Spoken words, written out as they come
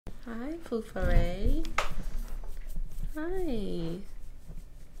Hi, Foofare. Hi.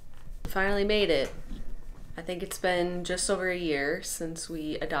 Finally made it. I think it's been just over a year since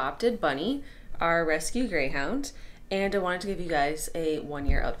we adopted Bunny, our rescue greyhound, and I wanted to give you guys a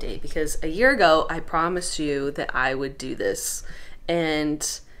 1-year update because a year ago I promised you that I would do this,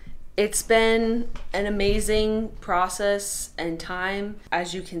 and it's been an amazing process and time.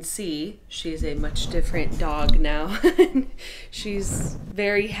 As you can see, she's a much different dog now. She's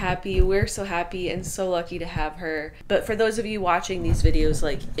very happy. We're so happy and so lucky to have her. But for those of you watching these videos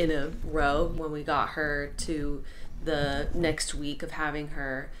like in a row, when we got her to the next week of having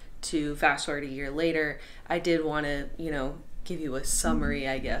her to fast forward a year later, I did want to, give you a summary,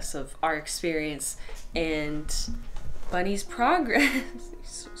 I guess, of our experience and Bunny's progress. You're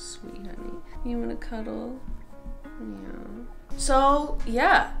so sweet, honey. You want to cuddle? Yeah. So,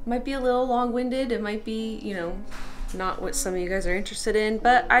 yeah, might be a little long-winded. It might be, not what some of you guys are interested in,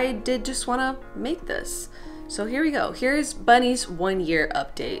 but I did just want to make this. So here we go. Here's Bunny's 1-year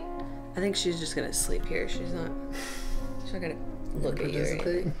update. I think she's just gonna sleep here. She's not gonna look at you or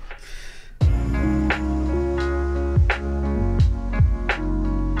anything.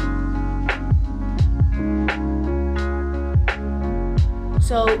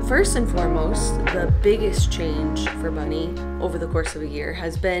 So first and foremost, the biggest change for Bunny over the course of a year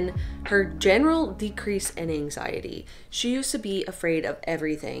has been her general decrease in anxiety. She used to be afraid of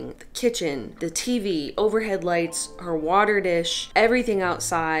everything: the kitchen, the TV, overhead lights, her water dish, everything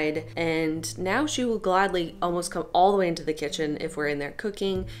outside, and now she will gladly almost come all the way into the kitchen if we're in there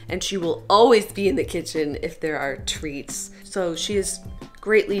cooking, and she will always be in the kitchen if there are treats. So she has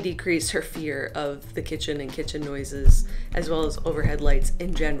greatly decreased her fear of the kitchen and kitchen noises, as well as overhead lights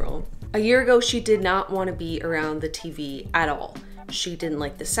in general. A year ago, she did not want to be around the TV at all. She didn't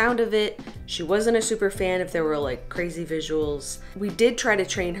like the sound of it. She wasn't a super fan if there were like crazy visuals. We did try to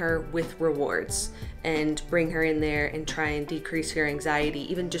train her with rewards and bring her in there and try and decrease her anxiety,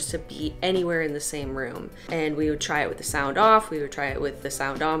 even just to be anywhere in the same room. And we would try it with the sound off, we would try it with the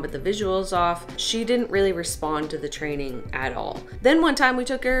sound on but the visuals off. She didn't really respond to the training at all. Then one time we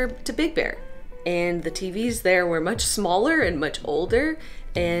took her to Big Bear, and the TVs there were much smaller and much older,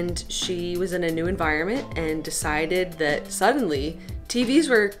 and she was in a new environment and decided that suddenly TVs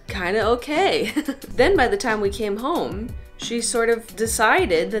were kind of okay. Then by the time we came home, she sort of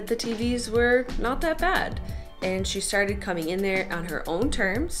decided that the TVs were not that bad. And she started coming in there on her own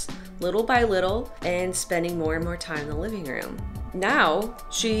terms, little by little, and spending more and more time in the living room. Now,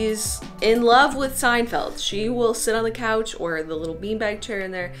 she's in love with Seinfeld. She will sit on the couch or the little beanbag chair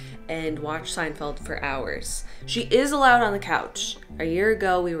in there and watch Seinfeld for hours. She is allowed on the couch. A year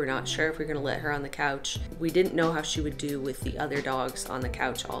ago, we were not sure if we were gonna let her on the couch. We didn't know how she would do with the other dogs on the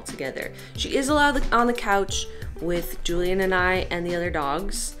couch altogether. She is allowed on the couch with Julian and I and the other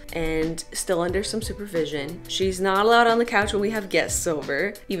dogs, and still under some supervision. She's not allowed on the couch when we have guests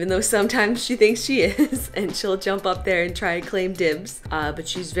over, even though sometimes she thinks she is, and she'll jump up there and try to claim dibs. But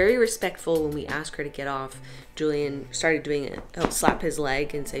she's very respectful when we ask her to get off. Julian started doing it. He'll slap his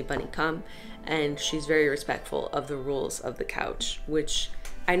leg and say, "Bunny, come." And she's very respectful of the rules of the couch, which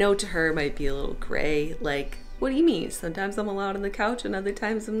I know to her might be a little gray, like, what do you mean? Sometimes I'm allowed on the couch and other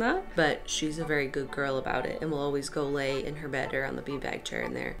times I'm not. But she's a very good girl about it and will always go lay in her bed or on the beanbag chair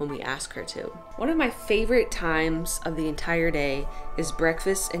in there when we ask her to. One of my favorite times of the entire day is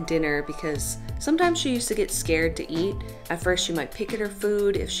breakfast and dinner, because sometimes she used to get scared to eat. At first she might pick at her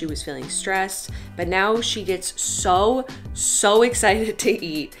food if she was feeling stressed, but now she gets so excited to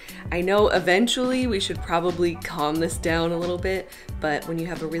eat. I know eventually we should probably calm this down a little bit, but when you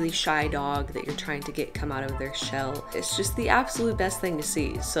have a really shy dog that you're trying to get come out of their shell, it's just the absolute best thing to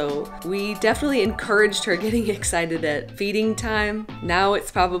see. So we definitely encouraged her getting excited at feeding time. Now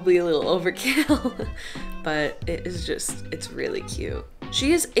it's probably a little overkill, but it's really cute.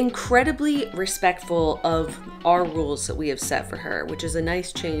 She is incredibly respectful of our rules that we have set for her, which is a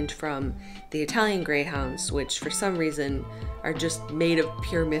nice change from the Italian Greyhounds, which for some reason are just made of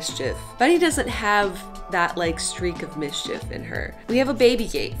pure mischief. Bunny doesn't have that like streak of mischief in her. We have a baby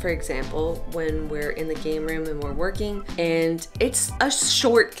gate, for example, when we're in the game room and we're working, and it's a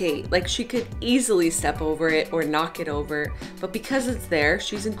short gate. Like, she could easily step over it or knock it over, but because it's there,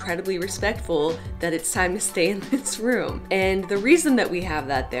 she's incredibly respectful that it's time to stay in this room. And the reason that we have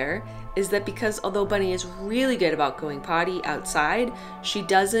that there is that because although Bunny is really good about going potty outside, she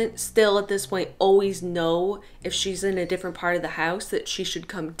doesn't still at this point always know if she's in a different part of the house that she should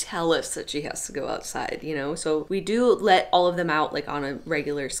come tell us that she has to go outside, So we do let all of them out like on a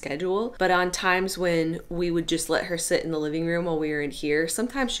regular schedule, but on times when we would just let her sit in the living room while we were in here,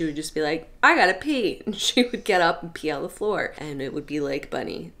 sometimes she would just be like, "I gotta pee," and she would get up and pee on the floor, and it would be like,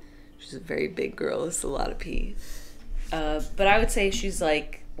 "Bunny, She's a very big girl. It's a lot of pee. But I would say she's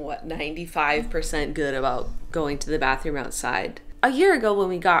like, what, 95% good about going to the bathroom outside. A year ago when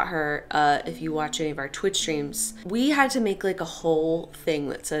we got her, if you watch any of our Twitch streams, we had to make like a whole thing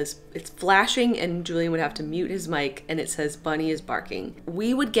that says it's flashing and Julian would have to mute his mic and it says Bunny is barking.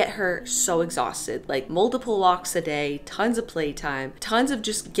 We would get her so exhausted, like multiple walks a day, tons of playtime, tons of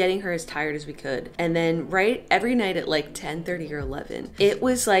just getting her as tired as we could. And then right every night at like 10:30 or 11, it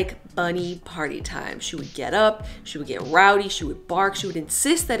was like Bunny party time. She would get up, she would get rowdy, she would bark, she would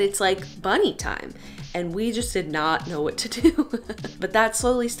insist that it's like Bunny time. And we just did not know what to do. But that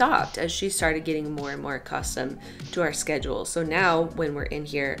slowly stopped as she started getting more and more accustomed to our schedule. So now when we're in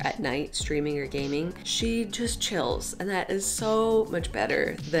here at night streaming or gaming, she just chills. And that is so much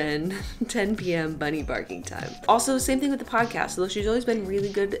better than 10 p.m. Bunny barking time. Also, same thing with the podcast. Although she's always been really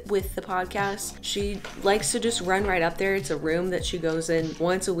good with the podcast, she likes to just run right up there. It's a room that she goes in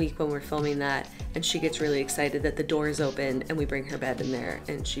once a week when we're filming that. And she gets really excited that the door is open and we bring her bed in there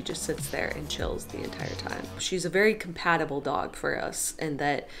and she just sits there and chills the entire time. She's a very compatible dog for us and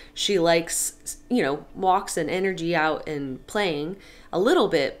that she likes, you know, walks and energy out and playing a little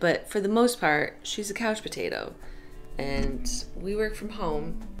bit, but for the most part, she's a couch potato. And we work from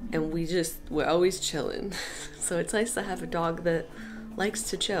home and we're always chilling. So it's nice to have a dog that likes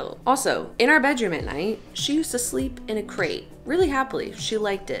to chill. Also, in our bedroom at night, she used to sleep in a crate really happily. She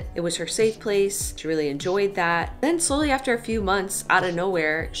liked it. It was her safe place. She really enjoyed that. Then slowly after a few months, out of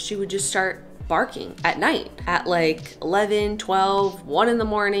nowhere, she would just start barking at night at like 11, 12, 1 in the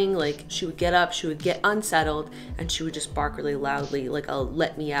morning. Like she would get up, she would get unsettled and she would just bark really loudly, like a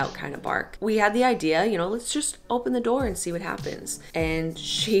let me out kind of bark. We had the idea, you know, let's just open the door and see what happens. And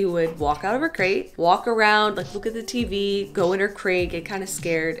she would walk out of her crate, walk around, like look at the TV, go in her crate, get kind of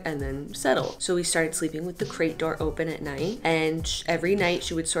scared and then settle. So we started sleeping with the crate door open at night and every night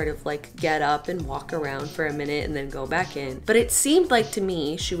she would sort of like get up and walk around for a minute and then go back in. But it seemed like to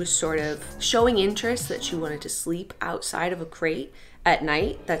me she was sort of showing interest that she wanted to sleep outside of a crate at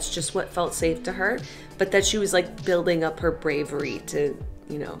night. That's just what felt safe to her, but that she was like building up her bravery to,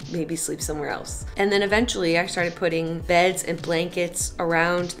 you know, maybe sleep somewhere else. And then eventually I started putting beds and blankets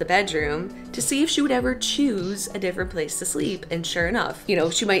around the bedroom to see if she would ever choose a different place to sleep. And sure enough, you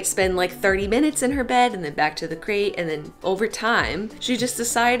know, she might spend like 30 minutes in her bed and then back to the crate. And then over time, she just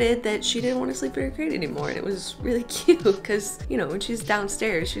decided that she didn't want to sleep in her crate anymore. And it was really cute because, you know, when she's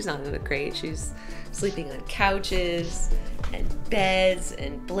downstairs, she's not in a crate. She's sleeping on couches and beds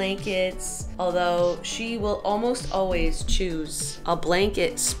and blankets, although she will almost always choose a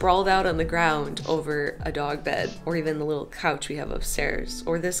blanket sprawled out on the ground over a dog bed or even the little couch we have upstairs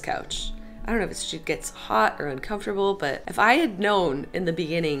or this couch. I don't know if she gets hot or uncomfortable, but if I had known in the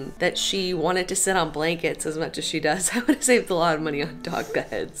beginning that she wanted to sit on blankets as much as she does, I would have saved a lot of money on dog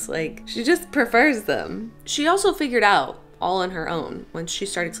beds. Like, she just prefers them. She also figured out all on her own once she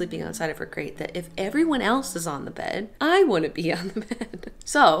started sleeping outside of her crate that if everyone else is on the bed, I want to be on the bed.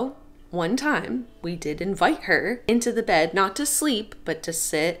 So one time we did invite her into the bed, not to sleep, but to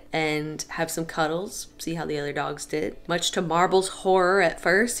sit and have some cuddles, see how the other dogs did. Much to Marbles' horror at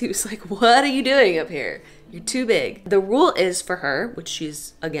first, he was like, "What are you doing up here? You're too big." The rule is for her, which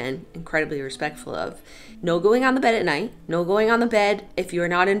she's, again, incredibly respectful of, no going on the bed at night, no going on the bed if you're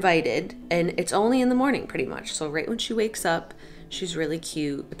not invited, and it's only in the morning pretty much. So right when she wakes up, she's really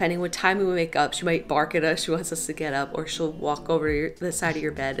cute. Depending what time we wake up, she might bark at us, she wants us to get up, or she'll walk over to the side of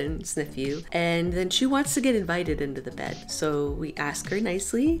your bed and sniff you. And then she wants to get invited into the bed. So we ask her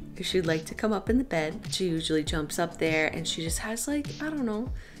nicely if she'd like to come up in the bed. She usually jumps up there and she just has like, I don't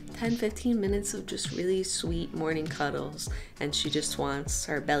know, 10-15 minutes of just really sweet morning cuddles, and she just wants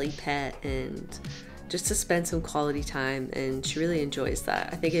her belly pet and just to spend some quality time, and she really enjoys that.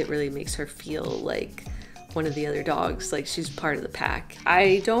 I think it really makes her feel like one of the other dogs, like she's part of the pack.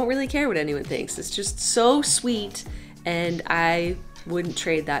 I don't really care what anyone thinks. It's just so sweet, and I wouldn't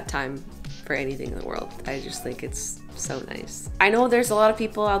trade that time for anything in the world. I just think it's so nice. I know there's a lot of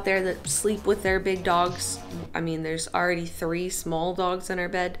people out there that sleep with their big dogs. I mean, there's already 3 small dogs in our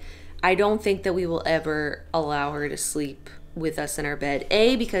bed. I don't think that we will ever allow her to sleep with us in our bed.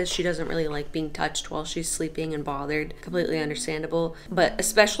 A, because she doesn't really like being touched while she's sleeping and bothered. Completely understandable. But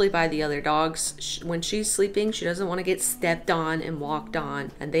especially by the other dogs. When she's sleeping, she doesn't want to get stepped on and walked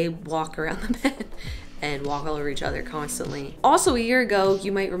on, and they walk around the bed. and walk all over each other constantly. Also, a year ago,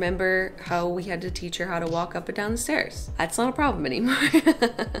 you might remember how we had to teach her how to walk up and down the stairs. That's not a problem anymore.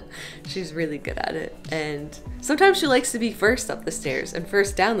 She's really good at it. And sometimes she likes to be first up the stairs and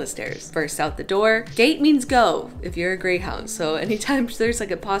first down the stairs. First out the door. Gate means go if you're a greyhound. So anytime there's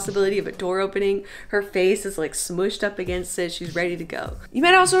like a possibility of a door opening, her face is like smushed up against it. She's ready to go. You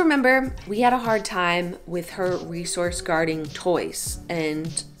might also remember we had a hard time with her resource guarding toys.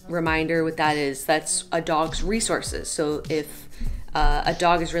 And reminder what that is, that's a dog's resources. So if a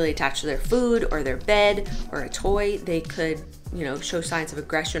dog is really attached to their food or their bed or a toy, they could, you know, show signs of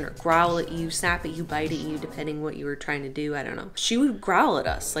aggression or growl at you, snap at you, bite at you, depending what you were trying to do. I don't know. She would growl at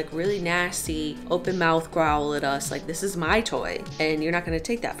us, like really nasty, open mouth growl at us, like, this is my toy and you're not going to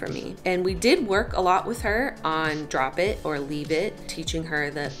take that from me. And we did work a lot with her on drop it or leave it, teaching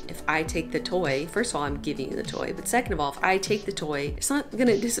her that if I take the toy, first of all, I'm giving you the toy, but second of all, if I take the toy, it's not going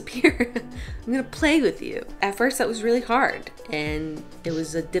to disappear. I'm going to play with you. At first, that was really hard and it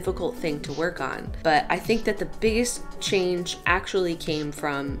was a difficult thing to work on. But I think that the biggest change actually came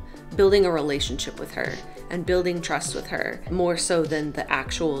from building a relationship with her and building trust with her, more so than the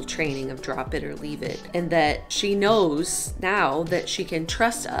actual training of drop it or leave it. And that she knows now that she can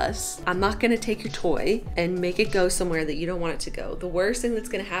trust us. I'm not gonna take your toy and make it go somewhere that you don't want it to go. The worst thing that's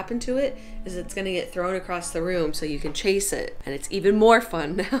gonna happen to it is it's gonna get thrown across the room so you can chase it. And it's even more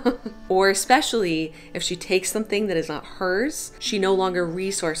fun now. Or especially if she takes something that is not hers, she no longer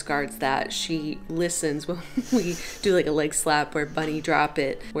resource guards that. She listens when we do like a leg slap or bunny drop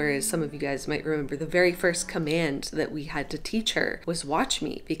it. Whereas some of you guys might remember the very first command that we had to teach her was watch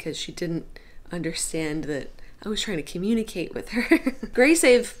me, because she didn't understand that I was trying to communicate with her.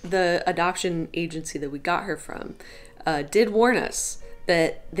 GraySave, the adoption agency that we got her from, did warn us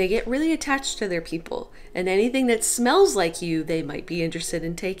that they get really attached to their people, and anything that smells like you, they might be interested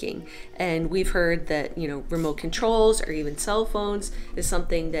in taking. And we've heard that, you know, remote controls or even cell phones is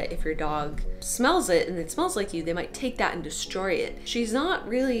something that if your dog smells it and it smells like you, they might take that and destroy it. She's not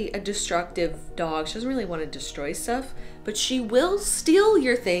really a destructive dog. She doesn't really want to destroy stuff, but she will steal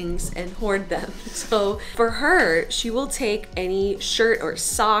your things and hoard them. So for her, she will take any shirt or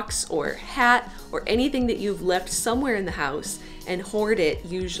socks or hat or anything that you've left somewhere in the house and hoard it,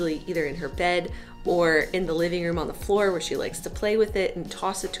 usually either in her bed or in the living room on the floor where she likes to play with it and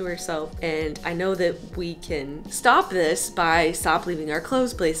toss it to herself. And I know that we can stop this by stop leaving our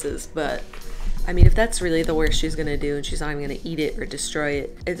clothes places, but I mean, if that's really the worst she's gonna do and she's not even gonna eat it or destroy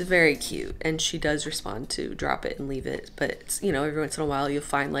it, it's very cute. And she does respond to drop it and leave it. But it's, you know, every once in a while you'll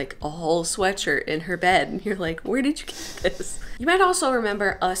find like a whole sweatshirt in her bed and you're like, where did you get this? You might also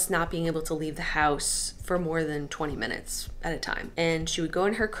remember us not being able to leave the house for more than 20 minutes at a time. And she would go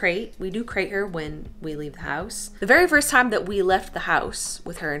in her crate. We do crate her when we leave the house. The very first time that we left the house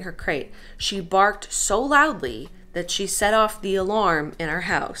with her in her crate, she barked so loudly that she set off the alarm in our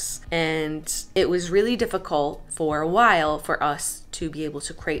house. And it was really difficult for a while for us to be able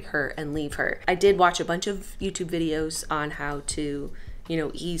to crate her and leave her. I did watch a bunch of YouTube videos on how to, you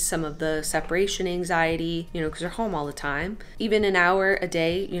know, ease some of the separation anxiety, you know, because they're home all the time. Even an hour a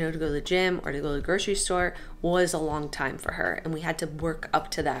day, you know, to go to the gym or to go to the grocery store was a long time for her. And we had to work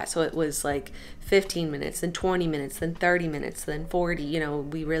up to that. So it was like 15 minutes, then 20 minutes, then 30 minutes, then 40. You know,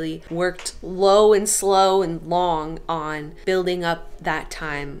 we really worked low and slow and long on building up that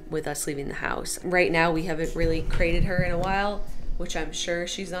time with us leaving the house. Right now, we haven't really crated her in a while, which I'm sure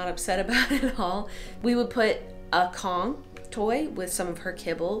she's not upset about at all. We would put a Kong toy with some of her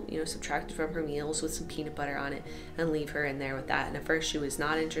kibble, you know, subtracted from her meals with some peanut butter on it, and leave her in there with that. And at first she was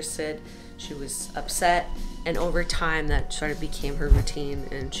not interested, she was upset, and over time that sort of became her routine,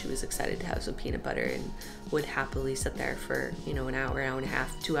 and she was excited to have some peanut butter and would happily sit there for, you know, an hour, hour and a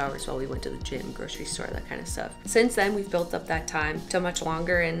half, 2 hours while we went to the gym, grocery store, that kind of stuff. Since then, we've built up that time to much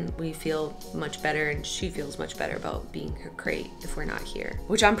longer, and we feel much better, and she feels much better about being her crate if we're not here,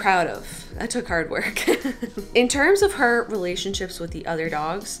 which I'm proud of. That took hard work. In terms of her relationships with the other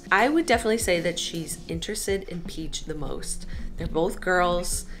dogs, I would definitely say that she's interested in Peach the most. They're both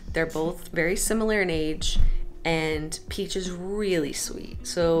girls, they're both very similar in age, and Peach is really sweet.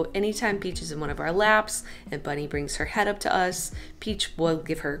 So anytime Peach is in one of our laps and Bunny brings her head up to us, Peach will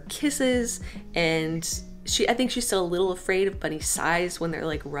give her kisses, and I think she's still a little afraid of Bunny's size when they're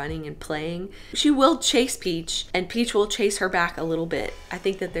like running and playing. She will chase Peach, and Peach will chase her back a little bit. I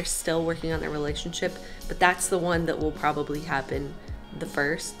think that they're still working on their relationship, but that's the one that will probably happen the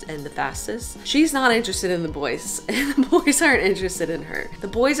first and the fastest. She's not interested in the boys, and the boys aren't interested in her. The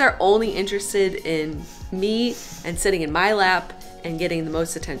boys are only interested in me and sitting in my lap and getting the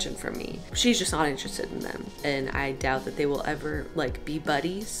most attention from me. She's just not interested in them, and I doubt that they will ever like be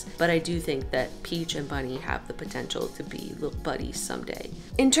buddies, but I do think that Peach and Bunny have the potential to be little buddies someday.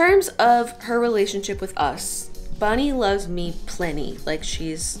 In terms of her relationship with us, Bunny loves me plenty. Like,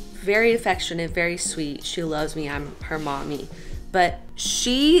 she's very affectionate, very sweet. She loves me. I'm her mommy. But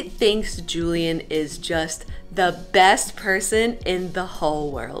she thinks Julien is just the best person in the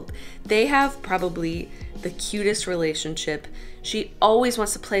whole world. They have probably the cutest relationship. She always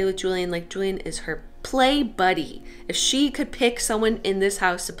wants to play with Julien. Like, Julien is her play buddy. If she could pick someone in this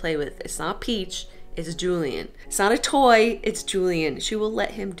house to play with, it's not Peach, it's Julien. It's not a toy, it's Julien. She will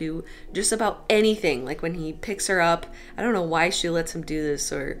let him do just about anything. Like when he picks her up, I don't know why she lets him do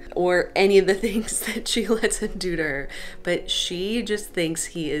this or any of the things that she lets him do to her, but she just thinks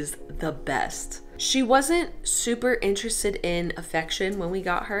he is the best. She wasn't super interested in affection when we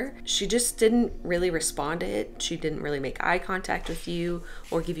got her. She just didn't really respond to it. She didn't really make eye contact with you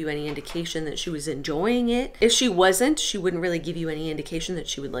or give you any indication that she was enjoying it. If she wasn't, she wouldn't really give you any indication that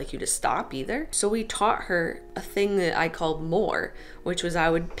she would like you to stop either. So we taught her a thing that I called more, which was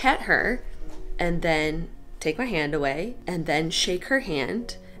I would pet her and then take my hand away and then shake her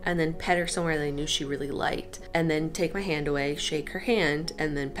hand and then pet her somewhere that I knew she really liked, and then take my hand away, shake her hand,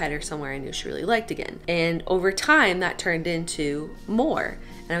 and then pet her somewhere I knew she really liked again. And over time, that turned into more.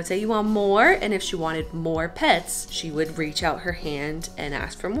 And I would say, you want more? And if she wanted more pets, she would reach out her hand and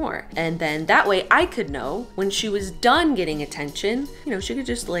ask for more. And then that way I could know when she was done getting attention, you know, she could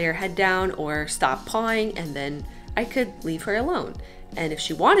just lay her head down or stop pawing, and then I could leave her alone. And if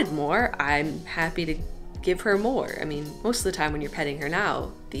she wanted more, I'm happy to give her more. I mean, most of the time when you're petting her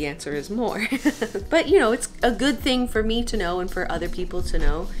now, the answer is more. But you know, it's a good thing for me to know and for other people to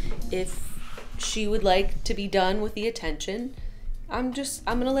know. If she would like to be done with the attention, I'm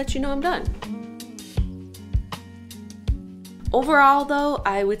gonna let you know I'm done. Overall though,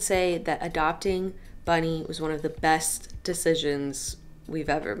 I would say that adopting Bunny was one of the best decisions we've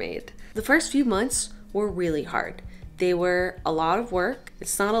ever made. The first few months were really hard. They were a lot of work.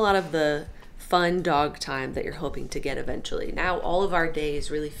 It's not a lot of the fun dog time that you're hoping to get eventually. Now all of our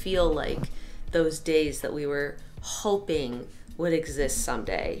days really feel like those days that we were hoping would exist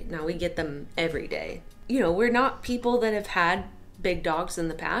someday. Now we get them every day. You know, we're not people that have had big dogs in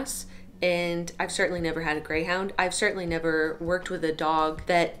the past, and I've certainly never had a greyhound. I've certainly never worked with a dog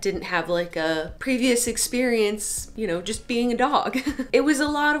that didn't have like a previous experience, you know, just being a dog. It was a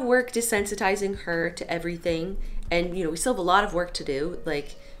lot of work desensitizing her to everything, and you know, we still have a lot of work to do.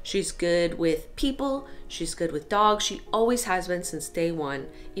 Like, she's good with people, she's good with dogs. She always has been since day one,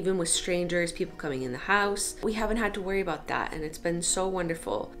 even with strangers, people coming in the house. We haven't had to worry about that, and it's been so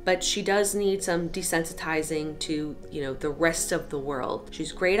wonderful. But she does need some desensitizing to, you know, the rest of the world.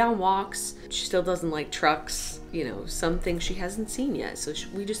 She's great on walks. She still doesn't like trucks, you know, some things she hasn't seen yet. So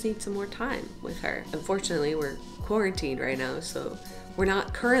we just need some more time with her. Unfortunately, we're quarantined right now, so we're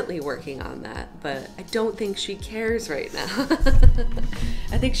not currently working on that, but I don't think she cares right now.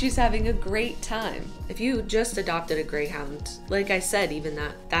 I think she's having a great time. If you just adopted a greyhound, like I said, even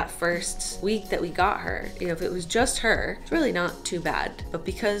that first week that we got her, you know, if it was just her, it's really not too bad. But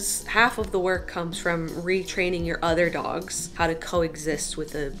because half of the work comes from retraining your other dogs how to coexist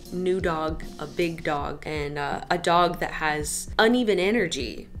with a new dog, a big dog, and a dog that has uneven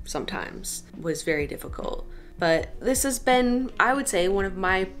energy sometimes, was very difficult. But this has been, I would say, one of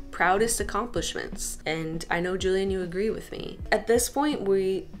my proudest accomplishments. And I know, Julien, you agree with me. At this point,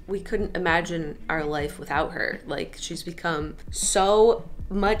 we couldn't imagine our life without her. Like, she's become so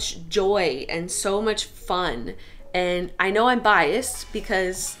much joy and so much fun. And I know I'm biased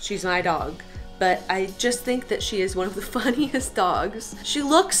because she's my dog, but I just think that she is one of the funniest dogs. She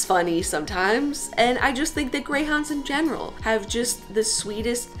looks funny sometimes, and I just think that greyhounds in general have just the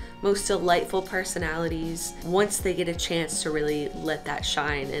sweetest, most delightful personalities once they get a chance to really let that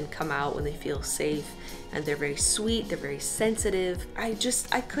shine and come out when they feel safe. And they're very sweet, they're very sensitive. I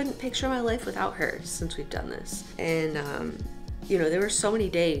couldn't picture my life without her since we've done this. And you know, there were so many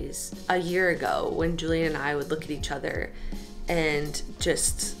days a year ago when Julien and I would look at each other and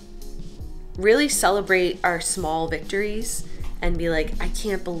just really celebrate our small victories and be like, I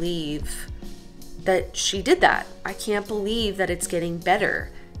can't believe that she did that. I can't believe that it's getting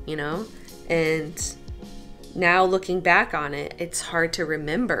better, you know? And now looking back on it, it's hard to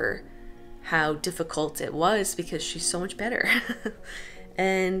remember how difficult it was because she's so much better.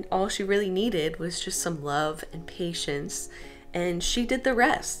 And all she really needed was just some love and patience, and she did the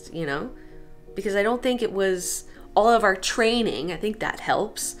rest, you know? Because I don't think it was all of our training. I think that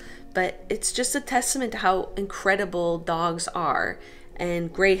helps, but it's just a testament to how incredible dogs are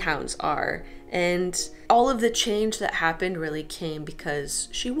and greyhounds are And all of the change that happened really came because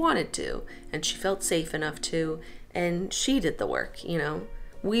she wanted to, and she felt safe enough to, and she did the work, you know.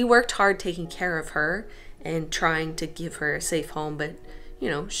 We worked hard taking care of her and trying to give her a safe home, but, you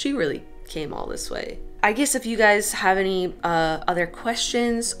know, she really came all this way. I guess if you guys have any other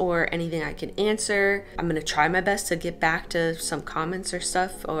questions or anything I can answer, I'm gonna try my best to get back to some comments or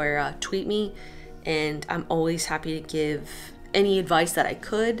stuff, or tweet me, and I'm always happy to give any advice that I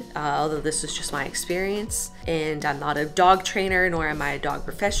could, although this is just my experience, and I'm not a dog trainer nor am I a dog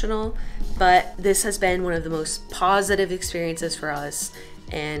professional, but this has been one of the most positive experiences for us,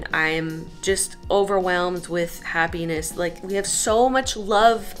 and I'm just overwhelmed with happiness. Like, we have so much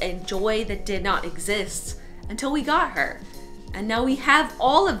love and joy that did not exist until we got her, and now we have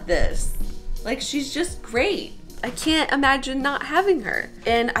all of this. Like, she's just great. I can't imagine not having her.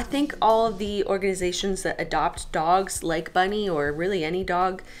 And I think all of the organizations that adopt dogs like Bunny, or really any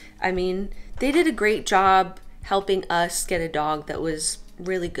dog, I mean, they did a great job helping us get a dog that was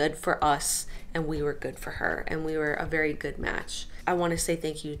really good for us, and we were good for her, and we were a very good match. I want to say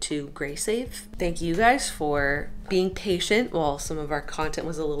thank you to GraySafe. Thank you guys for being patient while some of our content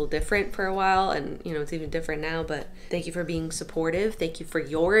was a little different for a while, and you know, it's even different now, but thank you for being supportive. Thank you for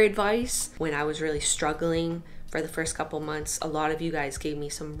your advice when I was really struggling for the first couple months. A lot of you guys gave me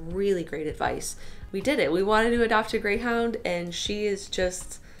some really great advice. We did it. We wanted to adopt a greyhound, and she is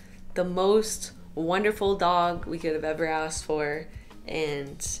just the most wonderful dog we could have ever asked for,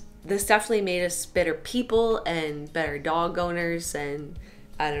 and this definitely made us better people and better dog owners. And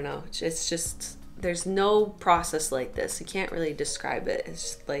I don't know, it's just, there's no process like this. You can't really describe it. It's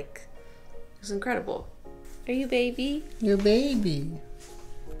just like, it's incredible. Are you baby? Your baby.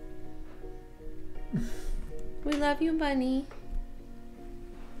 We love you, Bunny.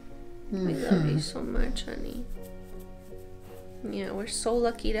 We love you so much, honey. Yeah, we're so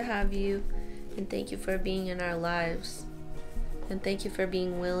lucky to have you, and thank you for being in our lives. And thank you for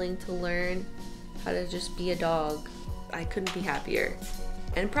being willing to learn how to just be a dog. I couldn't be happier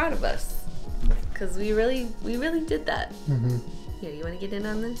and proud of us, because we really did that. Yeah, you want to get in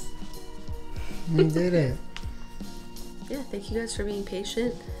on this? We did it. Yeah, thank you guys for being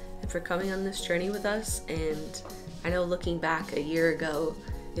patient and for coming on this journey with us. And I know, looking back a year ago,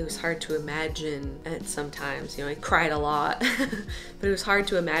 it was hard to imagine at sometimes, you know, I cried a lot, but it was hard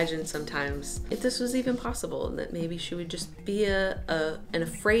to imagine sometimes if this was even possible, and that maybe she would just be an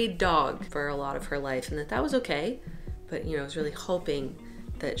afraid dog for a lot of her life, and that was okay. But, you know, I was really hoping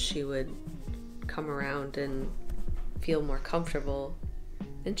that she would come around and feel more comfortable,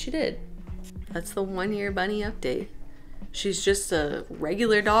 and she did. That's the 1 year Bunny update. She's just a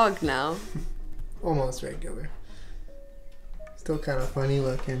regular dog now. Almost regular. Still kind of funny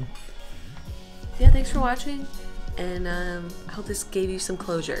looking. Yeah, thanks for watching, and I hope this gave you some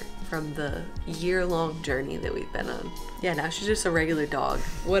closure from the year-long journey that we've been on. Yeah, now she's just a regular dog.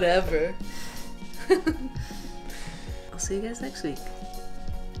 Whatever. I'll see you guys next week.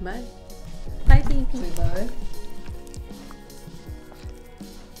 Bye. Bye, baby. Say bye.